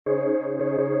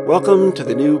Welcome to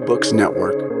the New Books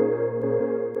Network.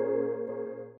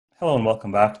 Hello and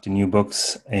welcome back to New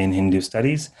Books in Hindu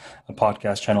Studies, a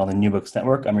podcast channel on the New Books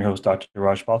Network. I'm your host, Dr.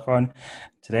 Raj Balkaran.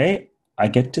 Today, I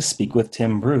get to speak with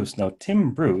Tim Bruce. Now,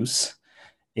 Tim Bruce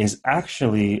is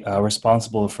actually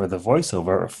responsible for the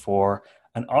voiceover for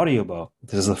an audiobook.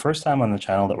 This is the first time on the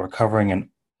channel that we're covering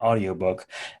an audiobook,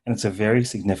 and it's a very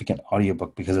significant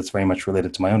audiobook because it's very much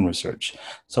related to my own research.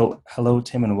 So, hello,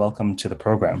 Tim, and welcome to the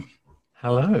program.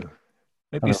 Hello. Hope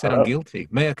you Hello, sound hello. guilty.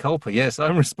 Mea culpa. Yes,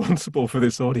 I'm responsible for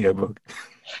this audiobook.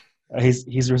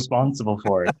 He's responsible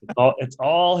for it. It's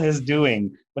all his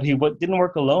doing. But he didn't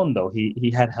work alone though.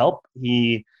 He had help.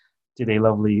 He did a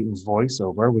lovely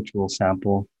voiceover, which we'll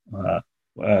sample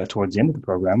towards the end of the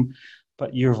program.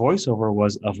 But your voiceover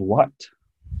was of what?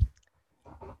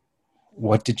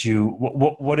 What did you?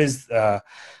 What is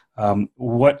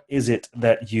it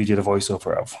that you did a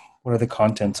voiceover of? What are the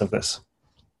contents of this?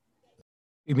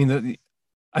 You mean that?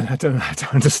 I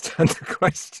don't understand the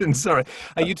question. Sorry.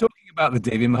 Are you talking about the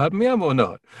Devi Mahatmyam or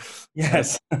not?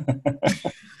 Yes.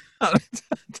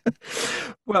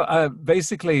 Well,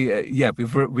 basically, yeah,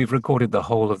 we've recorded the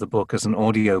whole of the book as an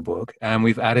audio book, and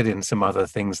we've added in some other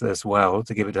things as well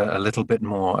to give it a little bit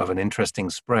more of an interesting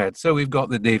spread. So we've got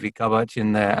the Devi Kavach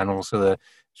in there, and also the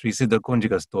Sri Siddha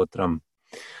Kunjaka Stotram.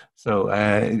 So,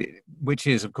 which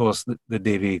is, of course, the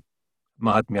Devi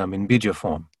Mahatmyam in Bija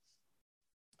form.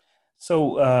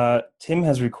 So Tim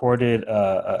has recorded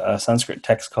a Sanskrit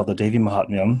text called the Devi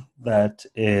Mahatmyam that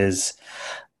is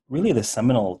really the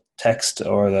seminal text,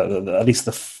 or at least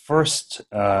the first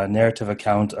narrative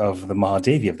account of the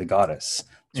Mahadevi, of the goddess.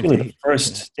 It's really the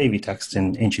first Devi text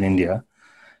in ancient India.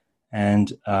 And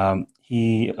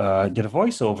he did a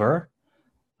voiceover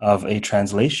of a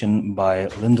translation by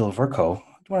Lyndall Vercoe. Do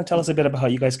you want to tell us a bit about how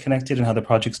you guys connected and how the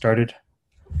project started?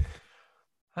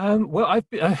 Well,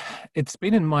 it's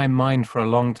been in my mind for a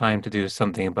long time to do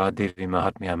something about Devi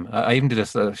Mahatmyam. I even did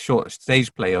a short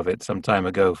stage play of it some time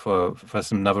ago for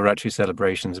some Navaratri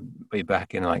celebrations way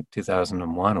back in like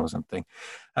 2001 or something.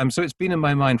 So it's been in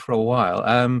my mind for a while.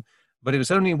 But it was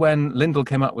only when Lyndall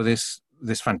came up with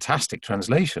this fantastic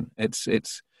translation.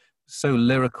 It's so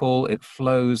lyrical. It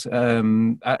flows,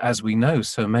 as we know,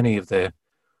 so many of the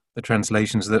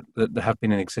translations that have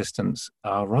been in existence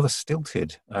are rather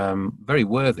stilted, very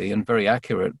worthy and very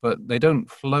accurate, but they don't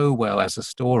flow well as a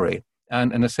story.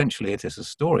 And essentially it is a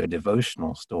story, a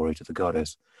devotional story to the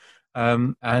goddess.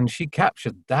 And she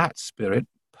captured that spirit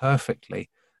perfectly.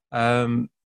 And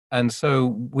so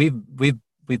we've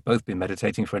both been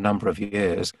meditating for a number of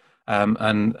years.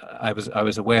 And I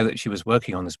was aware that she was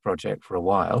working on this project for a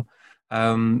while.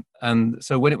 And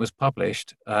so when it was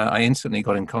published, I instantly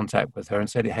got in contact with her and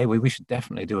said, hey, we should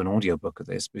definitely do an audiobook of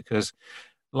this, because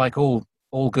like all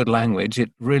good language,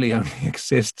 it really only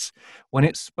exists when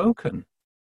it's spoken.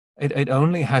 It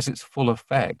only has its full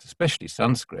effect, especially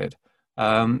Sanskrit,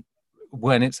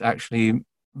 when it's actually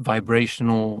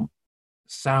vibrational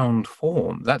sound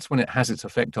form. That's when it has its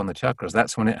effect on the chakras.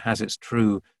 That's when it has its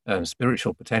true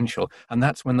spiritual potential. And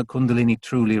that's when the Kundalini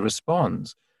truly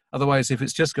responds. Otherwise, if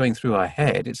it's just going through our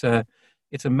head, it's a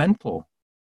mental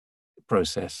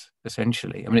process,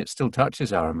 essentially. I mean, it still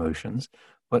touches our emotions,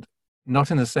 but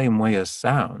not in the same way as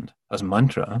sound, as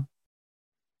mantra.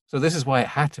 So this is why it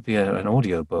had to be an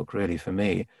audio book, really, for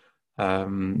me.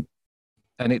 And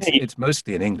it's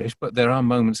mostly in English, but there are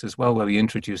moments as well where we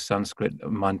introduce Sanskrit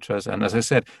mantras. And as I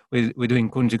said, we're doing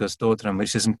Kunjaka Stotram,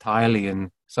 which is entirely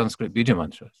in Sanskrit Bija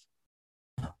mantras.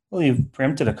 Well, you've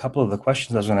preempted a couple of the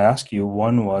questions I was going to ask you.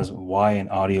 One was, why an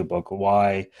audiobook?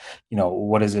 Why,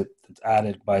 what is it that's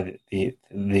added by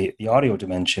the audio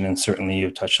dimension? And certainly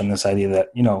you've touched on this idea that,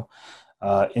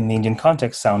 in the Indian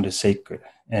context, sound is sacred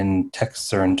and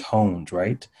texts are intoned,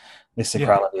 right? The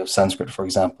sacrality of Sanskrit, for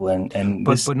example.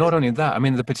 But not only that, I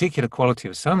mean, the particular quality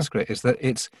of Sanskrit is that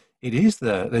it is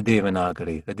the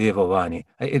Devanagari, the Devavani,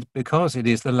 because it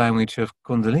is the language of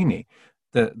Kundalini.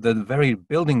 The very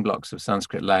building blocks of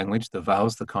Sanskrit language, the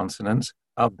vowels, the consonants,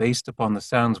 are based upon the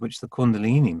sounds which the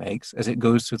Kundalini makes as it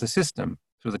goes through the system,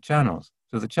 through the channels,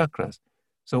 through the chakras.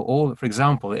 So for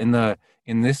example, in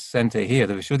this center here,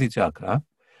 the Vishuddhi chakra,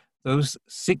 those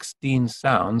 16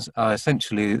 sounds are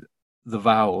essentially the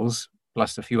vowels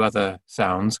plus a few other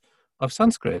sounds of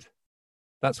Sanskrit.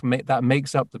 That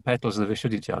makes up the petals of the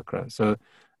Vishuddhi chakra. So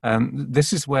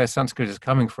this is where Sanskrit is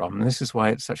coming from. And this is why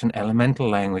it's such an elemental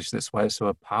language. That's why it's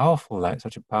such a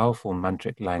powerful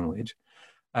mantric language.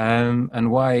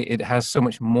 And why it has so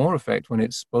much more effect when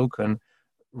it's spoken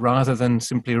rather than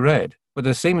simply read. But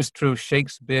the same is true of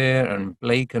Shakespeare and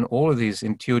Blake and all of these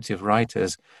intuitive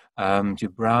writers,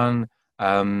 Gibran,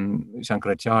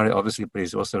 Shankaracharya, obviously, but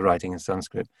he's also writing in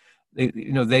Sanskrit.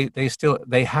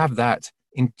 They have that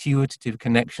intuitive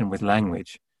connection with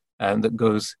language that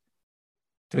goes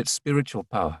to its spiritual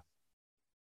power.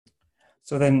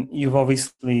 So then you're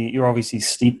obviously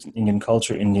steeped in Indian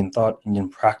culture, Indian thought, Indian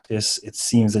practice. It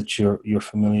seems that you're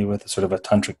familiar with sort of a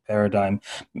tantric paradigm.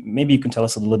 Maybe you can tell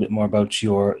us a little bit more about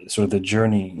your sort of the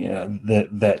journey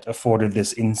that afforded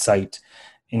this insight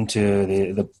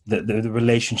into the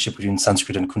relationship between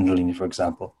Sanskrit and Kundalini, for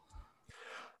example.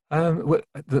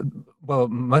 Well,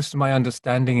 most of my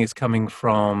understanding is coming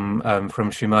from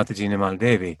Srimataji Nirmal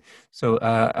Devi. So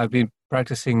I've been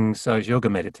practicing Sahaja Yoga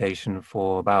meditation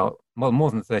for about, well,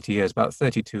 more than 30 years, about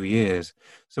 32 years.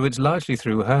 So it's largely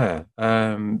through her,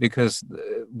 because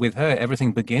with her,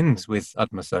 everything begins with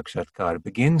Atma Sakshatkar,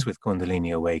 begins with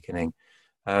Kundalini awakening.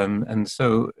 And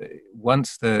so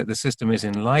once the system is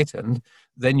enlightened,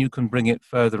 then you can bring it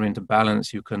further into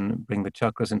balance. You can bring the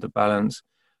chakras into balance.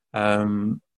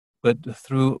 But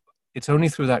it's only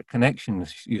through that connection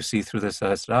you see through the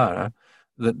Sahasrara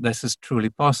that this is truly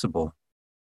possible.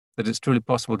 That it's truly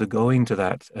possible to go into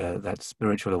that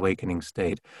spiritual awakening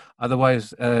state.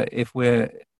 Otherwise, if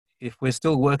we're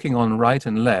still working on right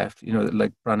and left,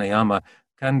 like pranayama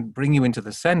can bring you into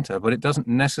the center, but it doesn't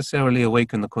necessarily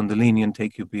awaken the Kundalini and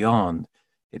take you beyond.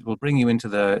 It will bring you into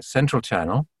the central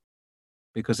channel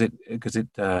because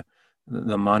the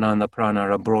mana and the prana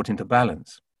are brought into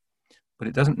balance. But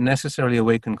it doesn't necessarily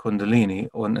awaken Kundalini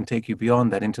and take you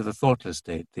beyond that into the thoughtless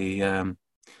state, the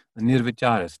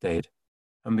nirvichara state,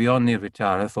 and beyond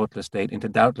nirvichara, thoughtless state, into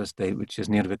doubtless state, which is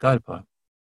nirvikalpa.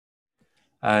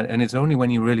 And it's only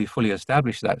when you really fully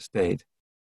establish that state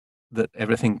that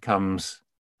everything comes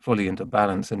fully into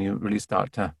balance and you really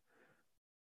start to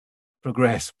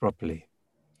progress properly.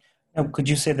 Now, could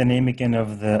you say the name again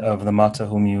of the mata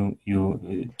whom you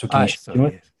took initiation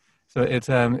with? Yes. So it's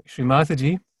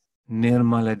Srimataji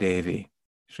Nirmala Devi.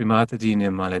 Srimataji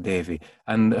Nirmala Devi.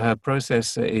 And her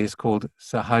process is called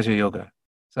Sahaja Yoga.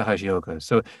 Sahaja Yoga.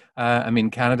 So, in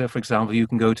Canada, for example, you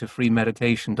can go to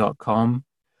freemeditation.com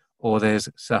or there's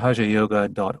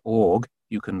sahajayoga.org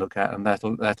you can look at, and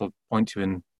that'll point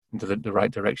you into the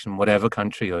right direction, whatever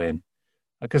country you're in,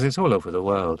 because it's all over the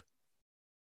world.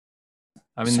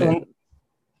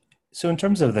 So in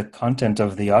terms of the content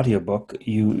of the audiobook,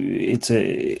 it's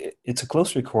a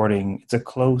close recording, it's a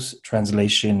close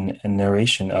translation and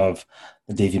narration of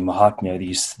the Devi Mahatmya,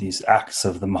 these acts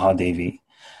of the Mahadevi.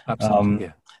 Absolutely,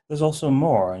 yeah. There's also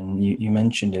more, and you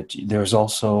mentioned it. There's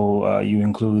also, you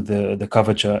include the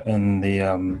Kavacha and the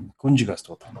Kunjika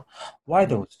Stotra. Why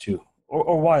those two?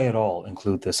 Or why at all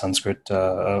include the Sanskrit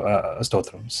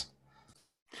stotrams?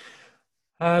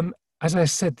 As I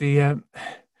said,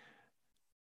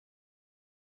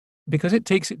 because it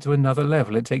takes it to another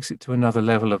level. It takes it to another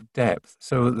level of depth.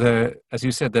 So, as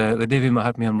you said, the Devi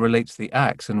Mahatmyam relates the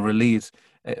acts and reveals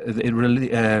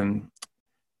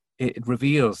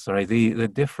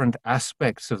the different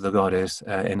aspects of the goddess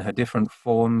in her different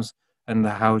forms, and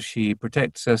how she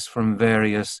protects us from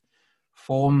various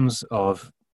forms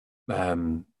of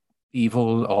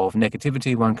evil, of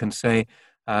negativity, one can say,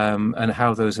 and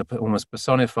how those are almost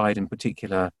personified in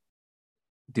particular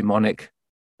demonic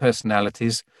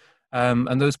personalities.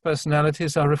 And those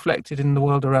personalities are reflected in the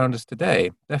world around us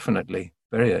today, definitely,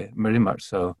 very, very much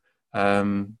so.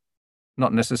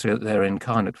 Not necessarily that they're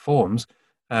incarnate forms,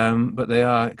 but they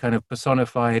are kind of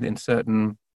personified in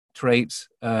certain traits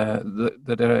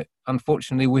that are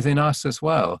unfortunately within us as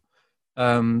well.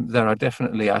 There are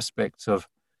definitely aspects of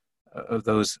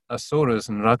those asuras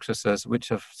and rakshasas which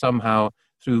have somehow,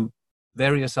 through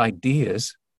various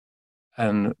ideas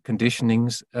and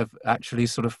conditionings, have actually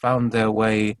sort of found their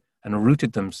way and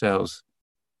rooted themselves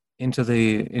into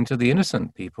the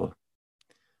innocent people.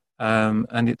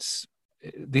 And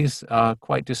these are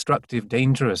quite destructive,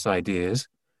 dangerous ideas.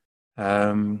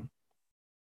 And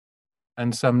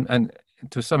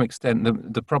to some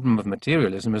extent, the problem of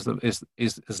materialism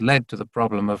is led to the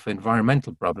problem of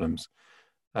environmental problems,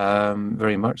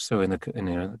 very much so in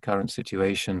the current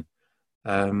situation.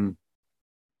 And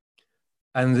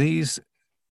these.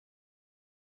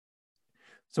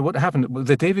 So what happened?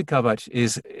 The Devi Kavach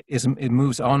it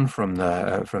moves on from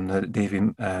the Devi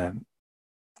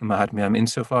Mahatmyam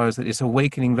insofar as that it's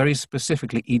awakening very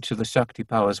specifically each of the Shakti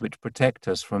powers which protect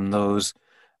us from those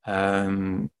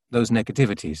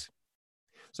negativities.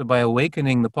 So by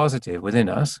awakening the positive within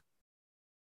us,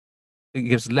 it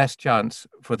gives less chance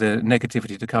for the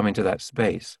negativity to come into that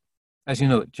space. As you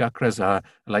know, chakras are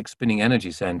like spinning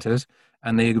energy centers,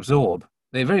 and they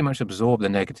very much absorb the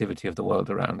negativity of the world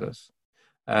around us.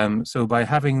 So by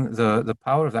having the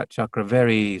power of that chakra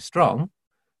very strong,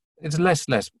 it's less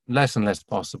and less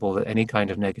possible that any kind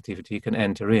of negativity can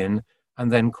enter in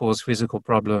and then cause physical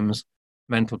problems,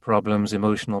 mental problems,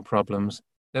 emotional problems.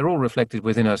 They're all reflected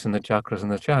within us in the chakras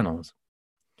and the channels.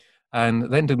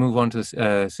 And then to move on to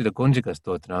Siddha Kunjika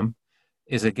Stotram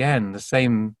is again the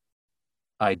same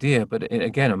idea, but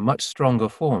again a much stronger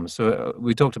form. So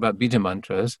we talked about Bija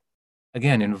mantras,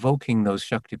 again invoking those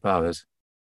Shakti powers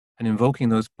and invoking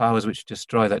those powers which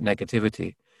destroy that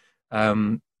negativity.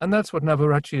 And that's what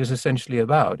Navarachi is essentially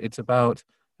about. It's about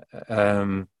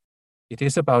it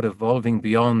is about evolving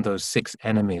beyond those six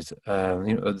enemies.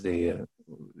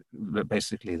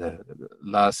 Basically the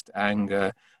lust,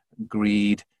 anger,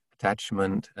 greed,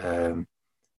 attachment,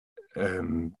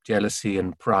 jealousy,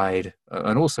 and pride,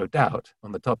 and also doubt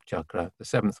on the top chakra, the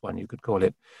seventh one you could call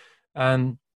it.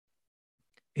 And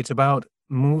it's about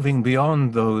moving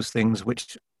beyond those things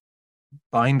which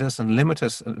bind us and limit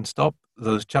us and stop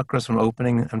those chakras from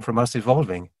opening and from us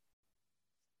evolving,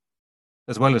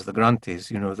 as well as the granthis,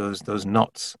 those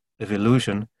knots of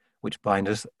illusion which bind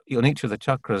us. On each of the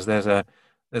chakras,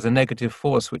 there's a negative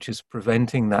force which is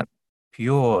preventing that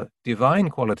pure divine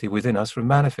quality within us from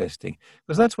manifesting,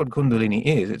 because that's what Kundalini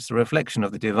is. It's the reflection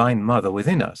of the divine mother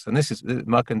within us, and this is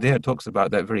Markandeya talks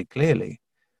about that very clearly,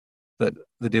 that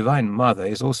the divine mother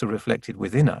is also reflected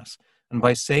within us. And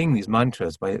by saying these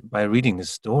mantras, by reading this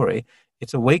story,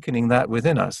 it's awakening that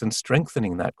within us and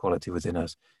strengthening that quality within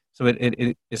us. So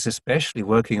it is especially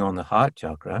working on the heart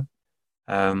chakra.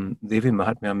 Devi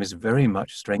Mahatmyam is very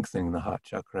much strengthening the heart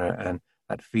chakra and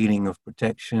that feeling of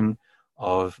protection,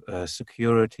 of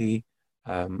security,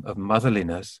 of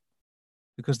motherliness,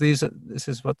 because this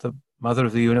is what the Mother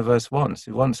of the Universe wants.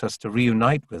 She wants us to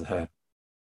reunite with her,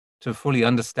 to fully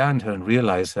understand her and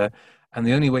realize her. And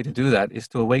the only way to do that is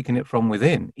to awaken it from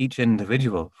within, each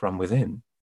individual from within.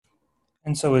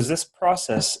 And so is this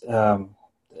process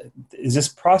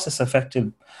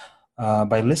affected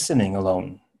by listening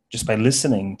alone, just by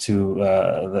listening to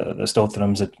the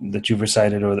stotrams that you've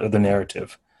recited or the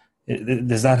narrative?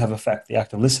 Does that have effect, the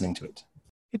act of listening to it?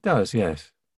 It does,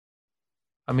 yes.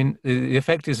 I mean, the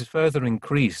effect is further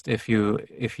increased if you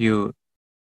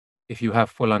have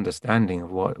full understanding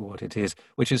of what it is,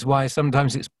 which is why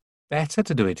sometimes it's better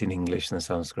to do it in English than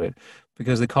Sanskrit,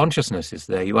 because the consciousness is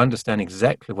there. You understand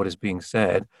exactly what is being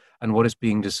said and what is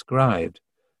being described.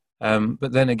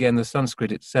 But then again, the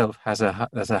Sanskrit itself has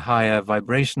a higher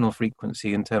vibrational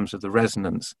frequency in terms of the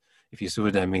resonance, if you see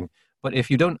what I mean. But if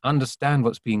you don't understand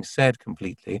what's being said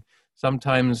completely,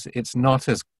 sometimes it's not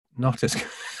as not as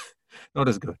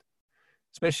good,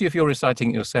 especially if you're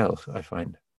reciting it yourself, I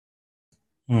find.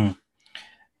 Mm.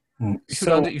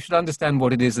 You should understand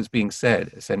what it is that's being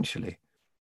said, essentially.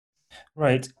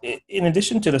 Right. In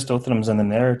addition to the stotrams and the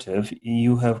narrative,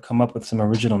 you have come up with some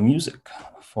original music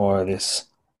for this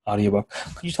audiobook.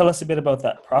 Could you tell us a bit about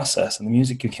that process and the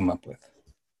music you came up with?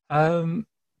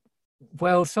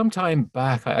 Well, some time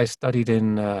back, I studied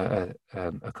in a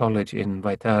college in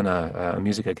Vaitana, a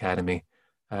music academy,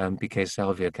 B.K.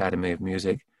 Salvi Academy of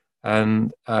Music,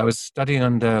 and I was studying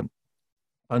under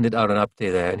Pandit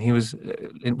Aranapte there, and he was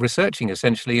researching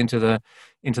essentially into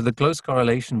the close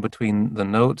correlation between the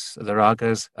notes, the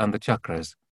ragas, and the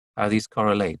chakras, how these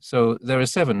correlate. So there are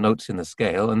 7 notes in the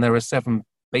scale, and there are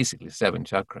basically seven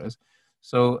chakras.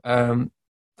 So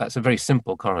that's a very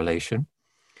simple correlation.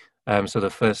 So the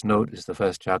first note is the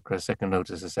first chakra, second note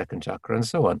is the second chakra, and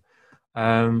so on.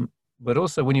 But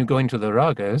also when you go into the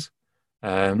ragas,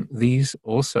 these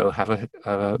also have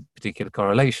a particular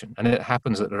correlation. And it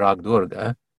happens that the Rag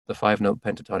Durga, the 5-note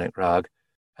pentatonic rag,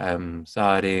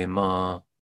 sa, re, ma,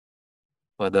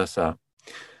 pa, da, sa,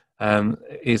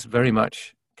 is very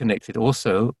much connected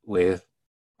also with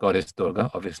Goddess Durga,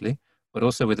 obviously, but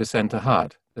also with the center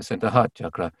heart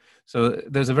chakra. So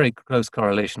there's a very close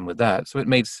correlation with that. So it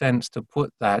made sense to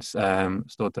put that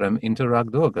stotram into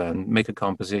Rag Durga and make a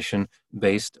composition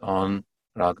based on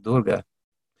Rag Durga.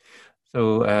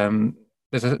 So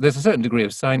there's a certain degree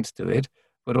of science to it,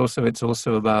 but also it's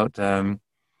also about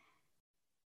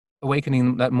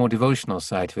awakening that more devotional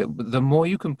side to it. But the more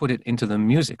you can put it into the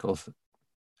musical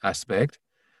aspect,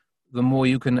 the more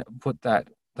you can put that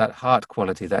heart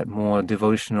quality, that more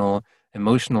devotional,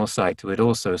 emotional side to it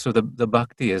also. So the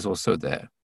bhakti is also there.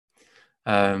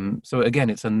 So again,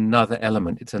 it's another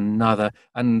element.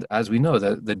 And as we know,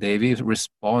 the Devi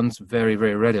responds very,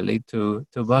 very readily to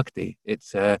bhakti.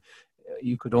 It's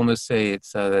you could almost say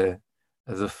it's the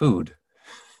food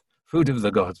of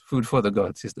the gods, food for the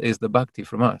gods is the bhakti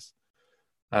from us,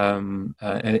 and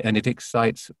it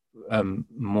excites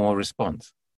more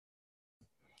response.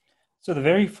 So the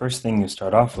very first thing you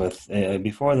start off with,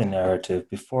 before the narrative,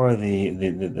 before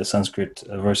the Sanskrit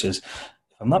verses,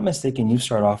 if I'm not mistaken, you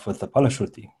start off with the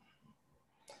Palashruti.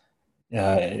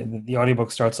 The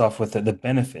audiobook starts off with the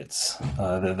benefits,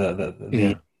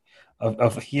 Yeah.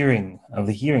 of hearing of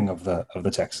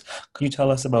the text. Could you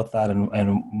tell us about that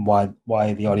and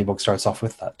why the audiobook starts off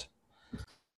with that?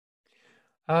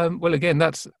 Well, again,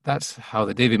 that's how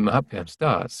the Devi Mahatmyam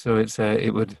starts. So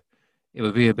it would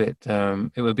be a bit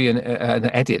it would be an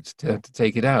edit to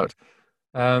take it out.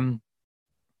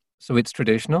 So it's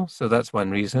traditional. So that's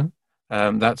one reason.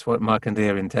 That's what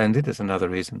Markandeya intended. Is another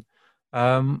reason.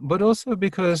 But also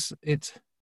because it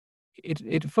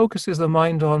focuses the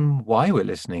mind on why we're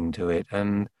listening to it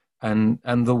and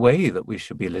the way that we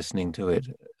should be listening to it.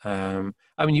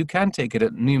 I mean, you can take it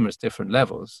at numerous different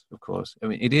levels, of course. I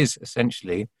mean, it is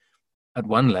essentially, at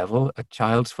one level, a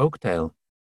child's folktale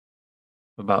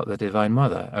about the Divine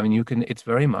Mother. I mean, it's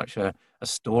very much a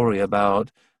story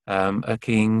about a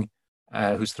king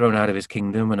who's thrown out of his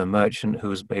kingdom and a merchant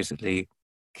who's basically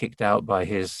kicked out by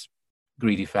his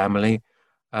greedy family,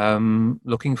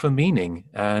 looking for meaning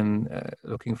and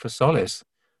looking for solace.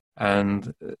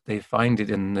 And they find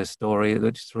it in the story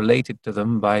that's related to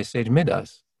them by Sage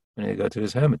Midas when they go to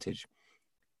his hermitage.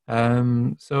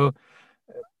 So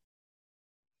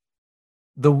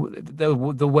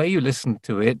the way you listen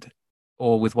to it,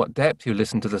 or with what depth you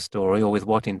listen to the story, or with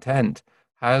what intent,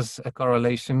 has a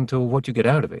correlation to what you get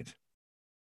out of it.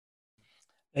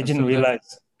 I didn't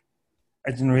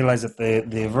realize that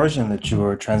the version that you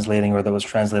were translating, or that was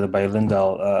translated by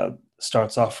Lindahl,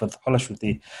 starts off with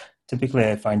Palashruti. Typically,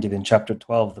 I find it in chapter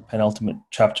 12, the penultimate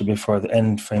chapter before the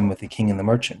end frame with the king and the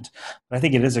merchant. But I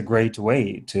think it is a great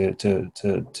way to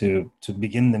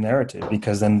begin the narrative,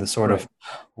 because then the sort of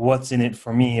what's in it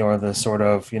for me, or the sort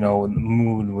of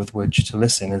mood with which to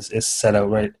listen is set out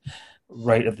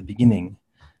right at the beginning.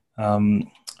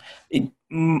 From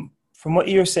what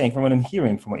you're saying, from what I'm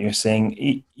hearing, from what you're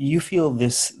saying, you feel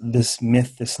this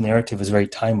myth, this narrative is very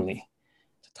timely.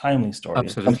 It's a timely story.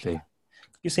 Absolutely.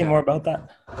 Could you say more about that?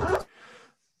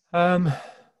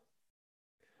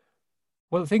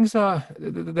 Well,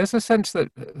 there's a sense that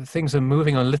things are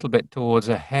moving a little bit towards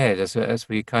a head as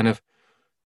we kind of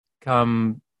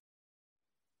come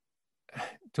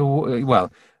to,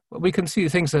 well, we can see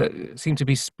things that seem to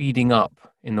be speeding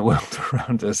up in the world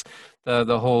around us.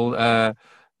 The whole,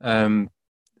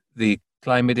 the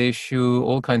climate issue,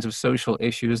 all kinds of social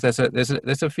issues. There's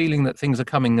a feeling that things are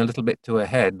coming a little bit to a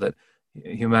head, that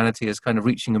humanity is kind of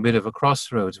reaching a bit of a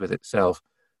crossroads with itself.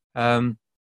 And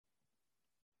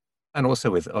also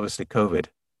with, obviously, COVID,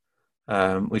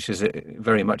 which is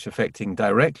very much affecting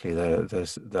directly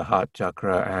the heart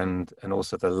chakra and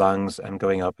also the lungs and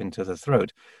going up into the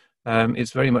throat.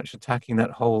 It's very much attacking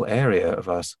that whole area of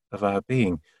our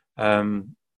being,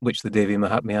 which the Devi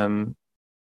Mahatmyam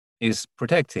is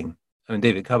protecting. I mean,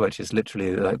 Devi Kavach is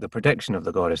literally like the protection of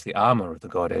the goddess, the armor of the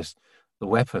goddess, the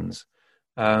weapons.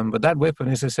 But that weapon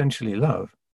is essentially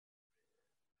love.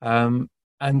 And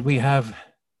we have...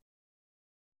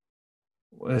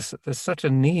 There's such a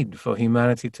need for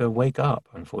humanity to wake up,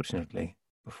 unfortunately,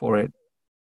 before it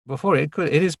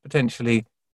is potentially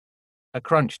a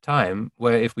crunch time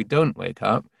where if we don't wake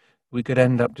up, we could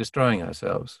end up destroying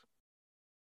ourselves.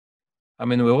 I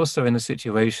mean, we're also in a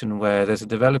situation where there's a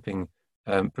developing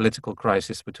political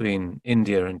crisis between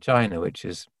India and China, which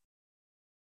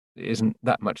isn't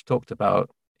that much talked about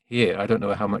here. I don't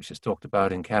know how much it's talked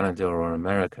about in Canada or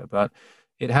America, but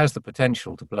it has the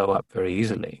potential to blow up very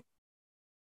easily.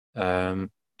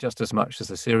 Just as much as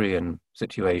the Syrian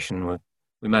situation,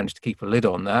 we managed to keep a lid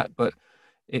on that, but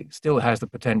it still has the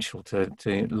potential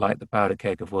to light the powder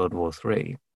keg of World War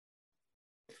III.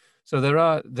 So there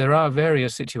are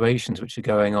various situations which are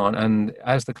going on, and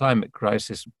as the climate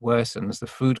crisis worsens, the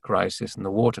food crisis and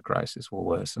the water crisis will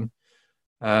worsen.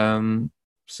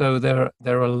 So there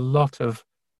are a lot of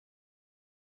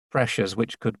pressures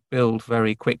which could build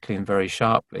very quickly and very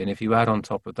sharply, and if you add on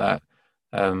top of that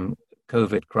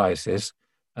COVID crisis,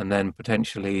 and then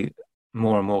potentially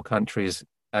more and more countries,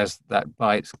 as that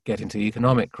bites, get into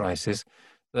economic crisis,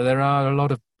 there are a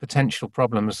lot of potential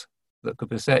problems that could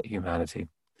beset humanity.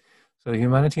 So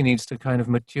humanity needs to kind of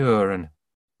mature and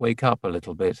wake up a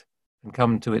little bit and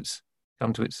come to its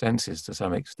senses to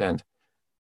some extent,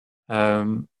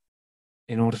 in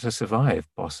order to survive,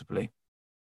 possibly.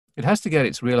 It has to get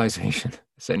its realization,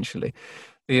 essentially.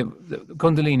 The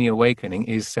Kundalini awakening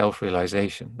is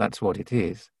self-realization. That's what it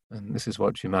is. And this is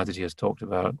what Shri Mataji has talked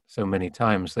about so many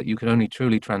times, that you can only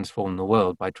truly transform the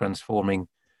world by transforming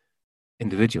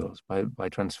individuals, by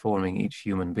transforming each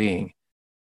human being.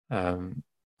 I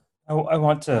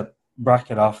want to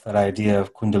bracket off that idea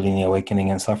of Kundalini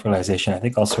awakening and self-realization, I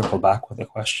think I'll circle back with a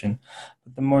question.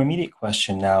 But the more immediate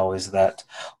question now is that,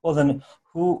 well, then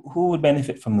who would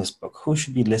benefit from this book? Who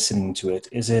should be listening to it?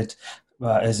 Is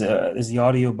the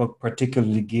audiobook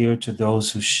particularly geared to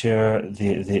those who share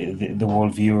the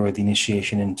worldview or the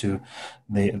initiation into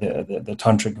the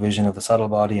tantric vision of the subtle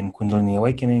body and Kundalini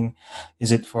awakening?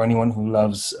 Is it for anyone who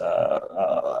loves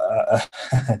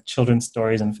children's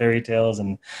stories and fairy tales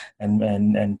and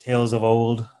tales of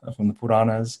old from the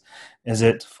Puranas? Is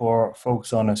it for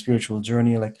folks on a spiritual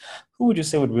journey? Like, who would you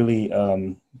say would really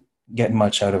get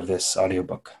much out of this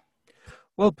audiobook?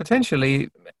 Well, potentially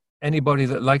anybody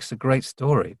that likes a great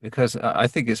story, because I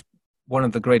think it's one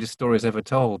of the greatest stories ever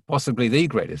told, possibly the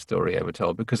greatest story ever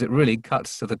told, because it really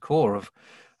cuts to the core of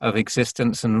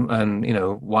existence and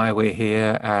why we're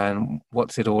here and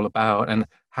what's it all about and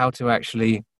how to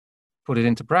actually put it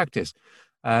into practice.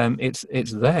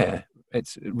 It's there.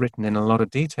 It's written in a lot of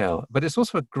detail, but it's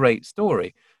also a great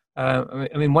story. I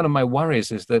mean, one of my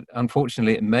worries is that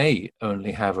unfortunately it may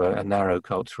only have a narrow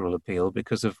cultural appeal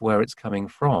because of where it's coming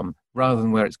from rather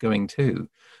than where it's going to.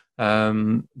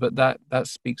 But that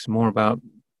speaks more about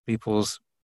people's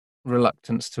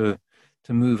reluctance to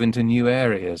move into new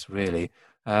areas, really.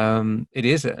 It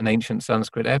is an ancient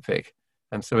Sanskrit epic,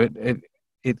 and so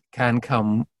it can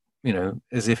come,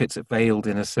 as if it's veiled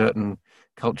in a certain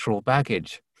cultural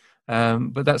baggage.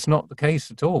 But that's not the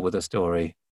case at all with a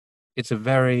story. It's a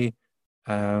very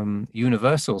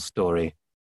universal story.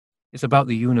 It's about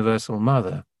the universal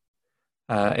mother.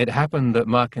 It happened that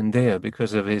Markandeya,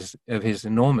 because of his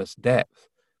enormous depth,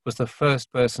 was the first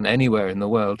person anywhere in the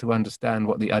world to understand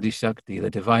what the Adishakti, the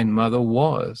Divine Mother,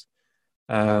 was.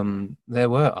 There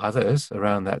were others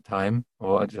around that time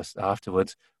or just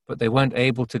afterwards, but they weren't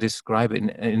able to describe it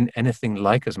in anything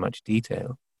like as much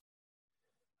detail.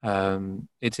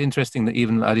 It's interesting that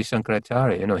even Adi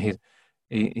Shankaracharya,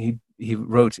 he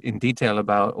wrote in detail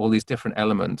about all these different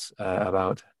elements,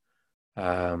 about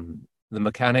the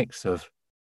mechanics of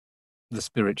the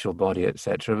spiritual body,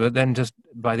 etc. But then just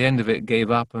by the end of it,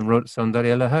 gave up and wrote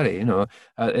Saundarya Lahari.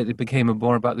 It became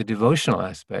more about the devotional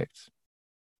aspects.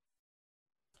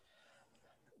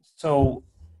 So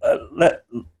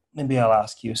maybe I'll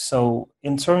ask you. So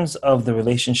in terms of the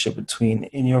relationship between,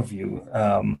 in your view,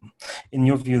 the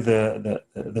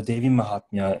Devi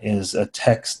Mahatmya is a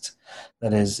text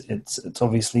that it's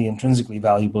obviously intrinsically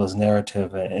valuable as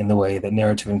narrative in the way that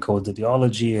narrative encodes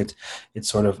ideology. It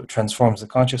sort of transforms the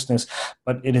consciousness,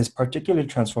 but it is particularly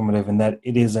transformative in that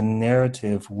it is a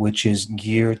narrative which is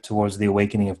geared towards the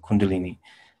awakening of Kundalini.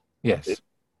 Yes.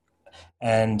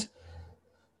 And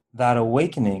that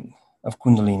awakening of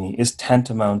Kundalini is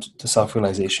tantamount to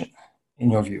self-realization,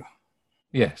 in your view.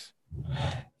 Yes.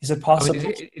 Is it possible? I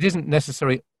mean, it isn't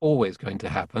necessarily always going to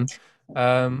happen,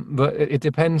 but it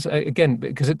depends, again,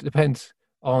 because it depends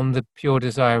on the pure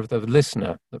desire of the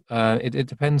listener. It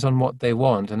depends on what they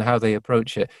want and how they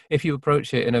approach it. If you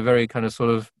approach it in a very kind of sort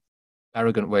of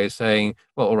arrogant way, saying,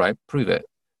 well, all right, prove it,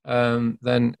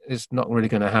 then it's not really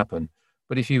going to happen.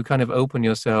 But if you kind of open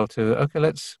yourself to, okay,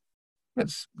 let's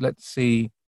see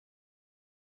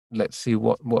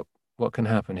what can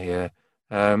happen here.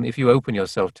 If you open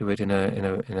yourself to it in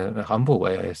a humble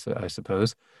way, I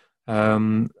suppose,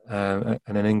 and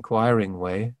an inquiring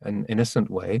way, an innocent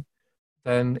way,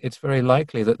 then it's very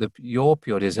likely that your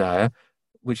pure desire,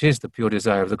 which is the pure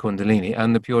desire of the Kundalini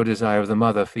and the pure desire of the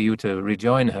mother for you to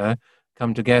rejoin her,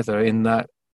 come together in that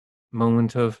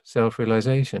moment of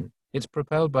self-realization. It's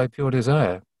propelled by pure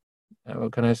desire.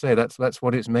 What can I say? That's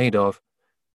what it's made of.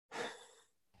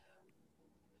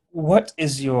 What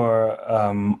was your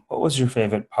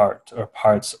favorite part or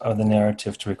parts of the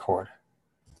narrative to record?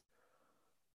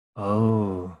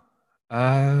 Oh,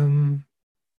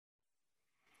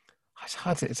 it's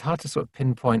hard to sort of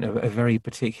pinpoint a very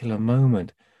particular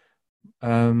moment.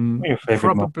 Your favorite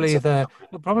Probably that.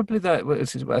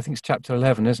 I think it's chapter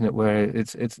 11, isn't it? Where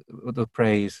it's the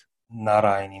praise.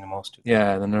 Narayani most.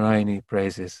 Yeah, the Narayani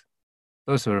praises.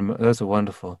 Those are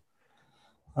wonderful.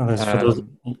 Yes.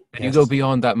 You go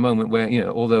beyond that moment where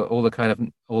all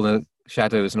the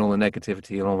shadows and all the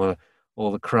negativity and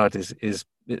all the crud is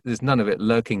there's none of it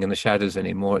lurking in the shadows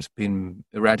anymore. It's been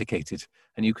eradicated,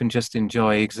 and you can just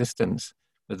enjoy existence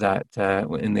with that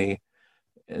in the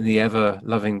ever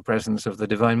loving presence of the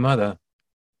Divine Mother.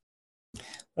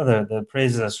 Well, the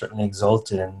praises are certainly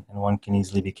exalted, and one can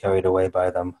easily be carried away by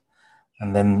them,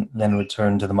 and then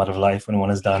return to the mud of life when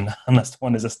one is done, unless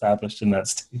one is established in that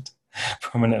state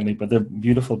permanently. But they're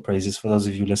beautiful praises. For those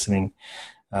of you listening,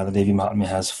 the Devi Mahatmya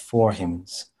has 4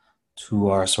 hymns. 2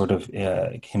 are sort of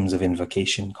hymns of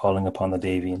invocation, calling upon the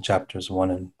Devi in chapters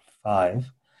 1 and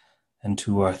 5. and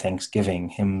 2 are thanksgiving,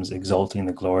 hymns exalting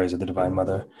the glories of the Divine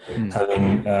Mother, Mm.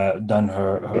 having done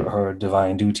her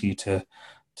divine duty to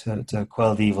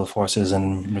quell the evil forces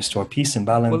and restore peace and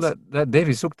balance. Well, that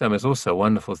Devi Suktam is also a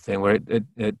wonderful thing where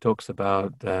it talks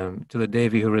about to the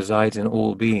Devi who resides in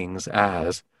all beings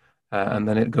as, and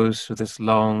then it goes through this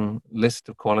long list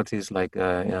of qualities like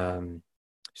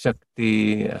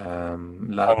Shakti,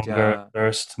 Hunger, Lajja,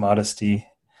 thirst, modesty.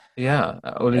 yeah,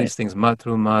 all Yeah. these things,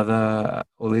 Matru, Mother,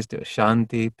 all these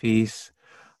Shanti, peace,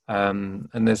 and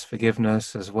there's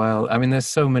forgiveness as well. I mean, there's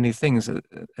so many things,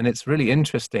 and it's really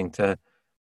interesting to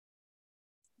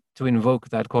invoke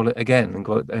that quality again and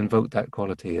invoke that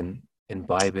quality and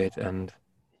imbibe it and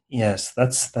Yes,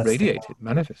 that's radiate it,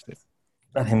 manifest it.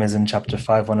 that hymn is in chapter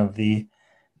 5, one of the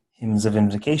hymns of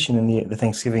invocation, and the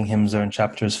Thanksgiving hymns are in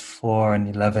chapters 4 and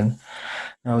 11.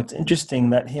 Now, it's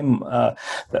interesting that hymn,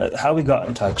 how we got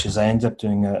in touch is I ended up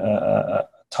doing a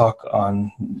talk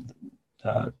on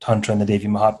Tantra and the Devi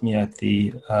Mahatmya at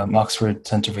the Oxford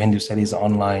Center for Hindu Studies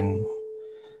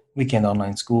weekend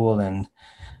online school, and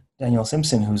Daniel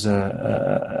Simpson, who's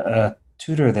a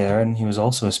tutor there, and he was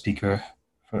also a speaker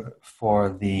for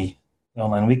the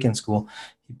online weekend school,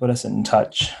 he put us in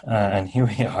touch, and here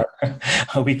we are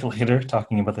a week later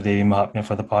talking about the Devi Mahatmya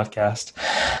for the podcast.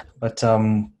 But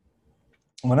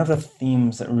one of the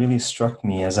themes that really struck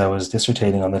me as I was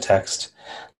dissertating on the text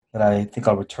that I think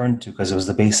I'll return to because it was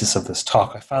the basis of this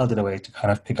talk, I filed it away to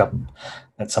kind of pick up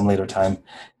at some later time,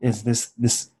 is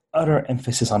this utter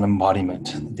emphasis on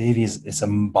embodiment. Devi is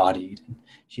embodied.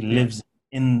 She lives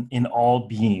in all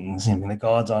beings. I mean, the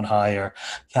gods on high are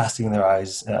casting their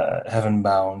eyes heaven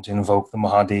bound to invoke the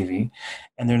Mahadevi,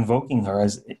 and they're invoking her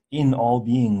as in all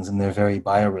beings in their very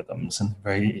biorhythms and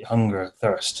very hunger,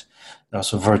 thirst. And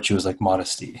also virtues like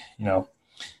modesty, And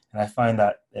I find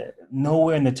that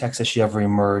nowhere in the text does she ever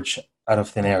emerge out of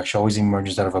thin air. She always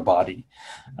emerges out of a body.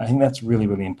 I think that's really,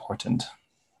 really important.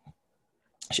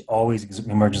 She always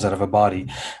emerges out of a body,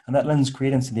 and that lends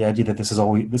credence to the idea that this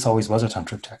always was a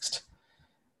tantric text.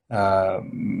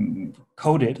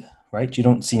 Coded, right? You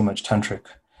don't see much tantric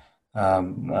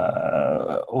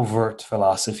overt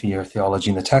philosophy or theology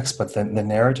in the text, but the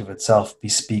narrative itself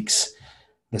bespeaks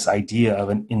this idea of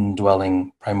an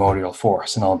indwelling primordial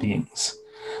force in all beings.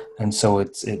 And so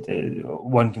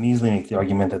one can easily make the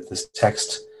argument that this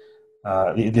text,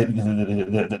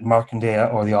 that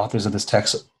Markandeya or the authors of this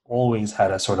text always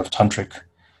had a sort of tantric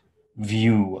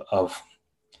view of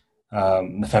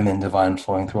the feminine divine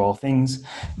flowing through all things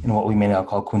in what we may now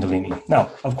call Kundalini. Now,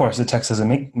 of course, the text doesn't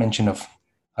make mention of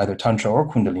either Tantra or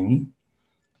Kundalini,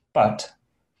 but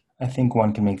I think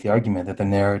one can make the argument that the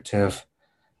narrative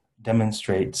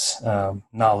demonstrates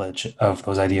knowledge of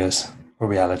those ideas or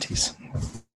realities.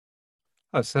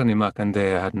 Oh, certainly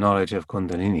Markandeya had knowledge of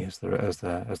Kundalini as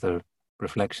the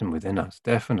reflection within us.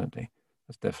 Definitely.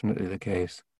 That's definitely the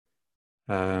case.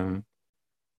 And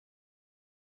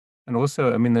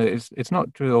also, I mean, it's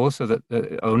not true also that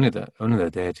only the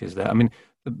deity is there. I mean,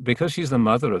 because she's the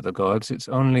mother of the gods, it's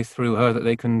only through her that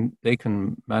they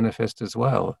can manifest as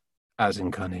well as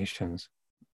incarnations,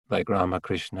 like Rama,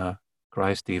 Krishna,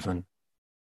 Christ, even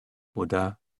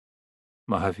Buddha,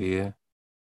 Mahavir,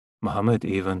 Muhammad,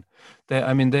 even. They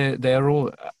are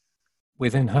all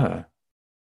within her,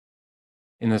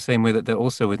 in the same way that they're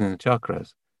also within the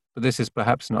chakras. But this is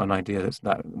perhaps not an idea that's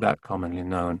that commonly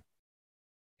known.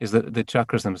 Is that the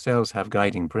chakras themselves have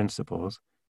guiding principles,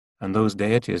 and those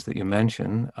deities that you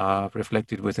mention are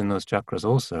reflected within those chakras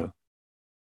also.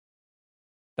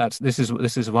 This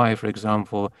is why, for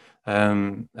example,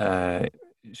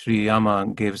 Sri Yama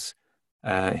gives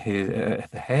the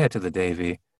hair to the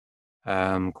Devi,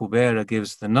 Kubera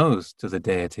gives the nose to the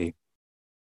deity,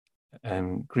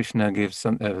 and Krishna gives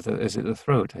is it the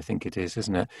throat? I think it is,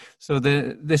 isn't it? So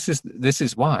this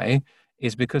is why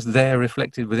is because they're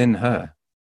reflected within her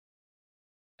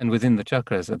and within the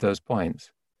chakras at those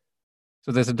points.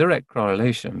 So there's a direct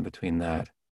correlation between that.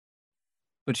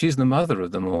 But she's the mother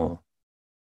of them all.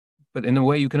 But in a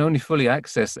way, you can only fully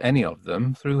access any of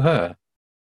them through her.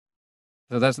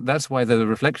 So that's why the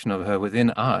reflection of her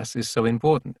within us is so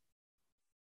important.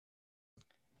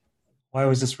 Why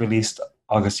was this released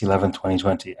August 11,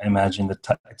 2020? I imagine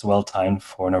that it's well timed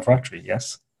for Navratri,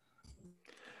 yes?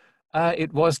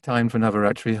 It was timed for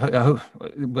Navaratri.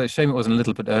 But shame it wasn't a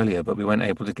little bit earlier, but we weren't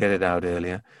able to get it out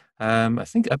earlier. I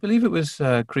believe it was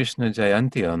Krishna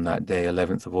Jayanti on that day,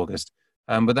 11th of August.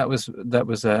 But that was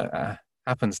a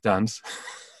happenstance.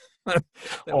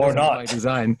 Or not by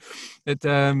design.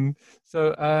 That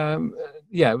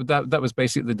was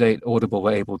basically the date Audible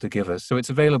were able to give us. So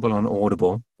it's available on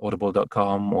Audible,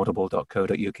 audible.com,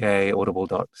 audible.co.uk,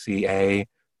 audible.ca,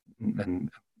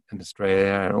 and and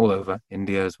Australia and all over,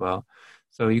 India as well.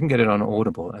 So you can get it on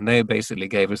Audible, and they basically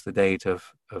gave us the date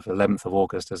of 11th of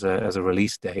August as a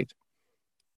release date.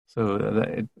 So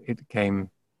it came.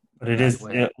 But it is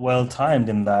well timed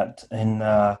in that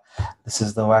this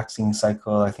is the waxing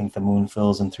cycle. I think the moon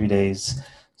fills in 3 days.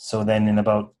 So then in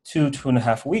about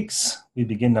 2.5 weeks, we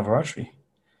begin Navaratri.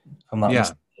 If I'm not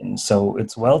mistaken. So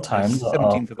it's well timed.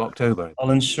 17th of October.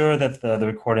 I'll ensure that the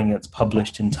recording gets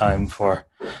published in time for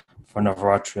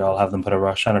Navaratri. I'll have them put a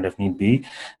Rosh Hashanah if need be.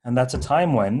 And that's a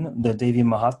time when the Devi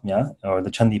Mahatmya, or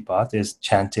the Chandi Path, is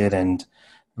chanted and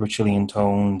ritually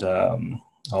intoned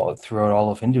throughout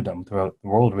all of Hindudom, throughout the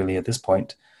world, really, at this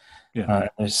point.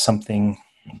 There's something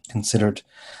considered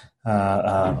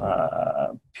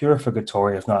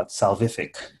purificatory, if not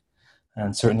salvific,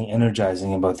 and certainly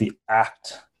energizing about the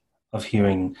act of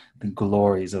hearing the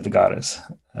glories of the goddess.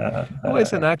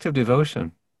 It's an act of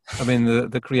devotion. I mean,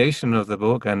 the creation of the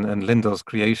book and Lyndall's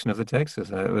creation of the text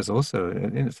was also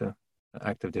it's an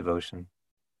act of devotion.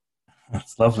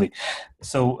 That's lovely.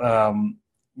 So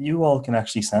you all can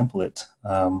actually sample it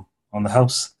on the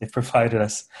house. They've provided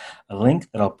us a link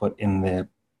that I'll put in the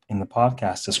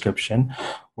podcast description,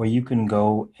 where you can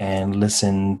go and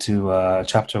listen to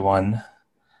chapter 1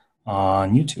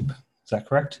 on YouTube. Is that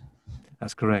correct?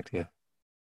 That's correct. Yeah.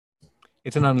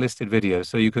 It's an unlisted video,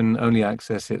 so you can only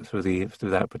access it through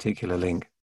that particular link.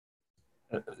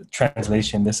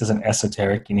 Translation: this is an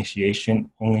esoteric initiation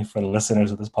only for the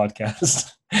listeners of this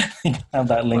podcast. You can have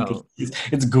that link. Well,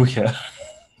 it's Guhya.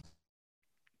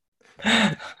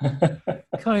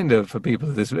 Kind of for people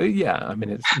of this. Yeah, I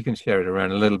mean, you can share it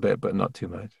around a little bit, but not too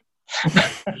much.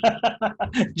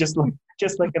 just like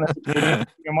an esoteric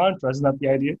mantra, isn't that the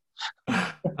idea?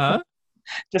 Huh?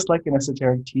 Just like an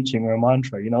esoteric teaching or a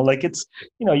mantra, like it's,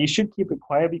 you should keep it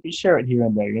quiet, but you can share it here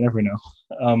and there. You never know.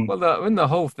 Well, the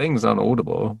whole thing's on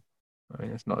Audible. I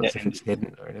mean, it's not as if it's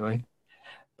hidden or anyway.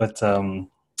 But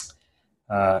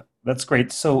that's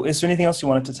great. So is there anything else you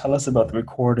wanted to tell us about the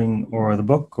recording or the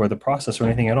book or the process or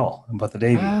anything at all about the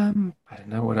Devi? I don't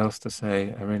know what else to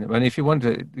say. I mean, if you want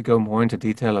to go more into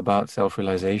detail about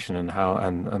self-realization and how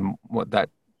and what that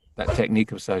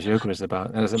technique of Sahaja Yoga is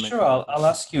about. Sure, I'll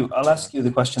ask you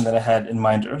the question that I had in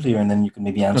mind earlier, and then you can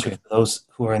maybe answer it for those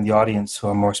who are in the audience who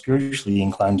are more spiritually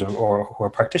inclined or who are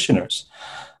practitioners.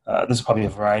 There's probably a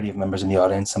variety of members in the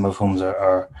audience,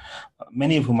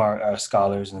 many of whom are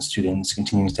scholars and students,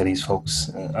 continuing studies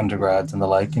folks, undergrads and the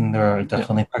like, and there are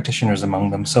definitely practitioners among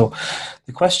them. So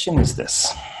the question is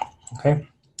this, okay?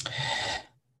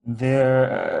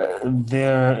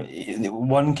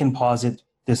 One can posit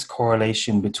this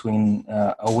correlation between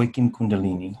awakened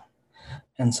Kundalini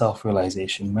and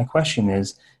self-realization. My question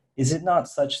is it not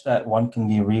such that one can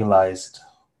be realized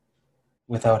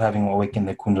without having awakened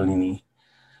the Kundalini?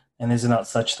 And is it not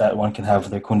such that one can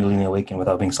have their Kundalini awakened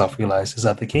without being self-realized? Is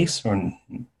that the case or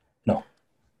no?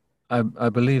 I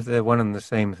believe they're one and the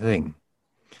same thing.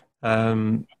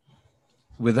 Without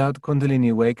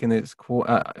Kundalini awakened, it's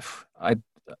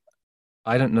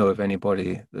I don't know of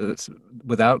anybody that's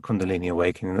without Kundalini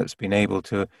awakening that's been able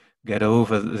to get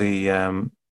over the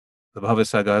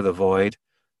Bhavasagar, the void,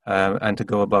 and to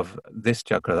go above this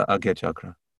chakra, the Agya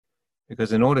chakra.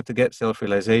 Because in order to get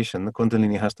self-realization, the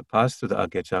Kundalini has to pass through the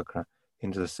Agya chakra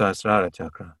into the Sahasrara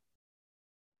chakra.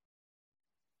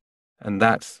 And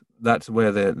that's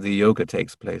where the yoga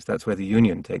takes place. That's where the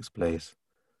union takes place.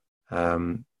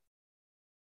 And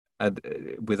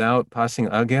without passing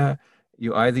Agya,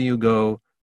 you go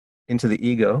into the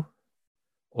ego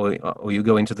or you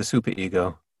go into the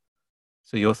superego.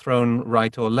 So you're thrown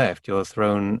right or left. You're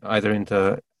thrown either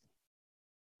into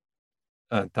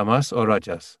tamas or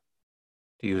rajas,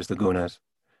 to use the gunas.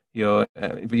 You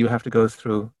have to go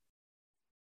through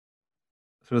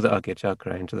the Agya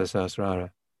chakra into the Sahasrara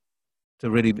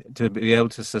to be able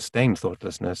to sustain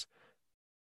thoughtlessness.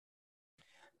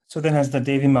 So then has the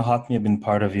Devi Mahatmya been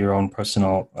part of your own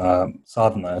personal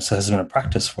sadhana? So has it been a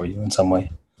practice for you in some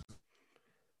way?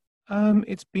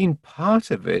 It's been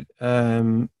part of it.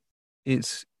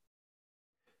 It's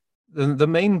the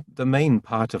main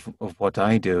part of what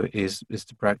I do is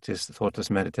to practice thoughtless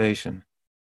meditation.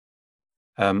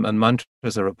 And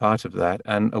mantras are a part of that,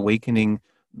 and awakening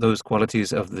those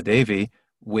qualities of the Devi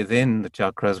within the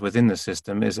chakras, within the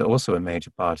system, is also a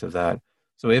major part of that.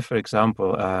 So if, for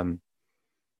example, I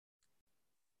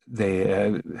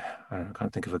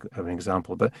can't think of an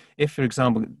example, but if, for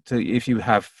example, if you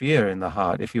have fear in the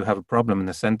heart, if you have a problem in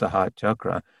the center heart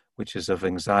chakra, which is of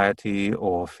anxiety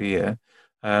or fear,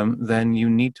 then you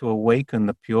need to awaken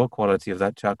the pure quality of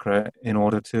that chakra in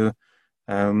order to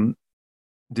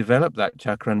develop that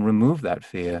chakra and remove that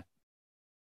fear.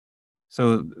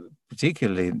 So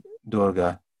particularly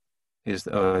Durga, is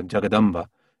Jagadamba,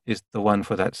 is the one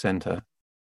for that center,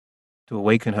 to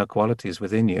awaken her qualities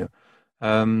within you.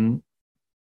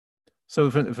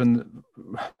 So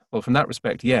from that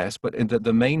respect, yes, but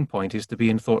the main point is to be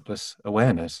in thoughtless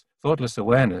awareness. Thoughtless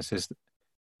awareness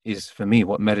is for me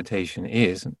what meditation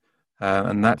is,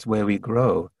 and that's where we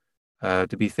grow.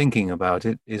 To be thinking about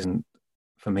it isn't,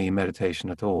 for me, meditation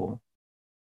at all.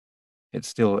 It's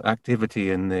still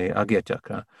activity in the Agya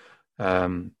Chakra.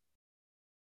 An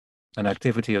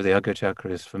activity of the Agya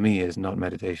Chakra for me, is not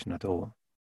meditation at all.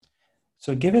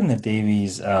 So, given the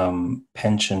Devi's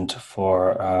penchant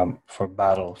for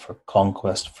battle, for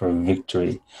conquest, for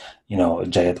victory,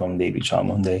 Jayatvam Devi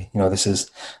Chamunde,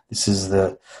 this is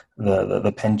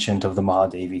the penchant of the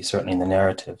Mahadevi, certainly in the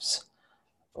narratives.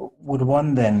 Would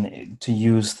one then, to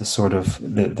use the sort of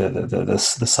the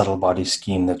subtle body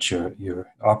scheme that you're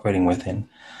operating within,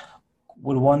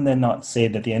 would one then not say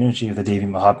that the energy of the Devi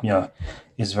Mahatmya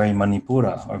is very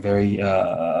Manipura, or very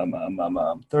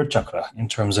third chakra, in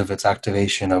terms of its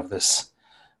activation of this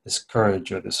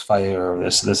courage, or this fire, or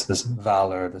this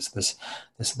valor,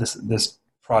 this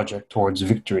project towards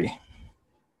victory?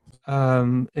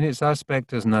 In its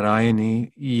aspect as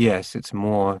Narayani, yes, it's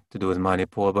more to do with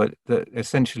Manipur, but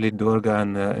essentially Durga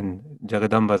and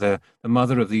Jagadamba, the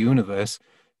mother of the universe,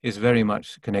 is very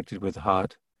much connected with the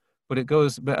heart. But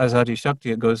as Adi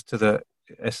Shakti, it goes to the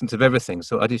essence of everything.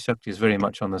 So Adi Shakti is very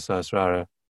much on the Sahasrara.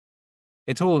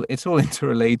 It's all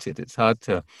interrelated. It's hard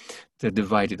to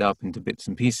divide it up into bits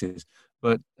and pieces.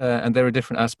 But and there are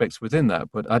different aspects within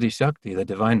that. But Adi Shakti, the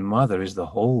Divine Mother, is the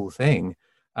whole thing.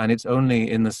 And it's only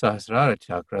in the Sahasrara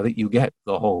chakra that you get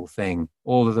the whole thing.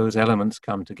 All of those elements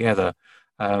come together.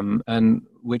 And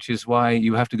which is why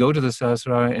you have to go to the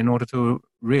Sahasrara in order to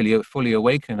really fully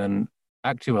awaken and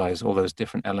actualize all those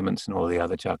different elements in all the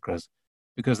other chakras,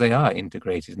 because they are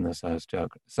integrated in the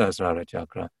Sahasrara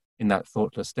chakra in that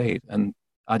thoughtless state. And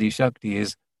Adi Shakti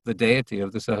is the deity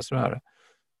of the Sahasrara.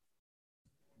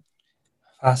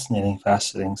 Fascinating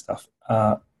stuff.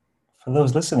 For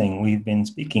those listening, we've been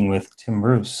speaking with Tim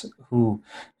Bruce, who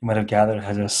you might have gathered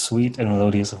has a sweet and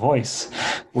melodious voice,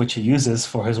 which he uses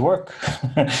for his work.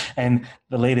 And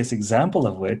the latest example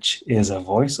of which is a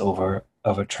voiceover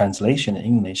of a translation in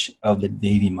English of the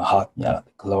Devi Mahatmya,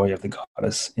 the glory of the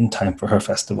goddess, in time for her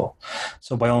festival.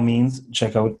 So by all means,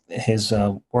 check out his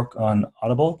work on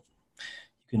Audible.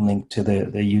 You can link to the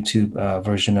YouTube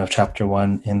version of Chapter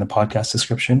 1 in the podcast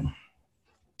description.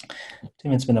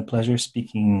 Tim, it's been a pleasure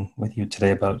speaking with you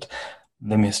today about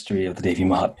the mystery of the Devi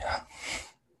Mahatmya.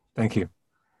 Thank you.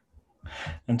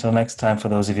 Until next time, for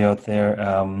those of you out there,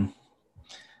 I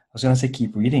was going to say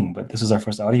keep reading, but this is our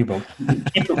first audiobook.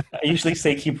 I usually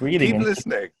say keep reading. Keep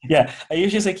listening. Yeah, I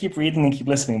usually say keep reading and keep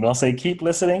listening, but I'll say keep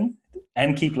listening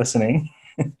and keep listening.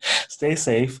 Stay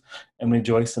safe and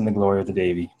rejoice in the glory of the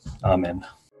Devi. Amen.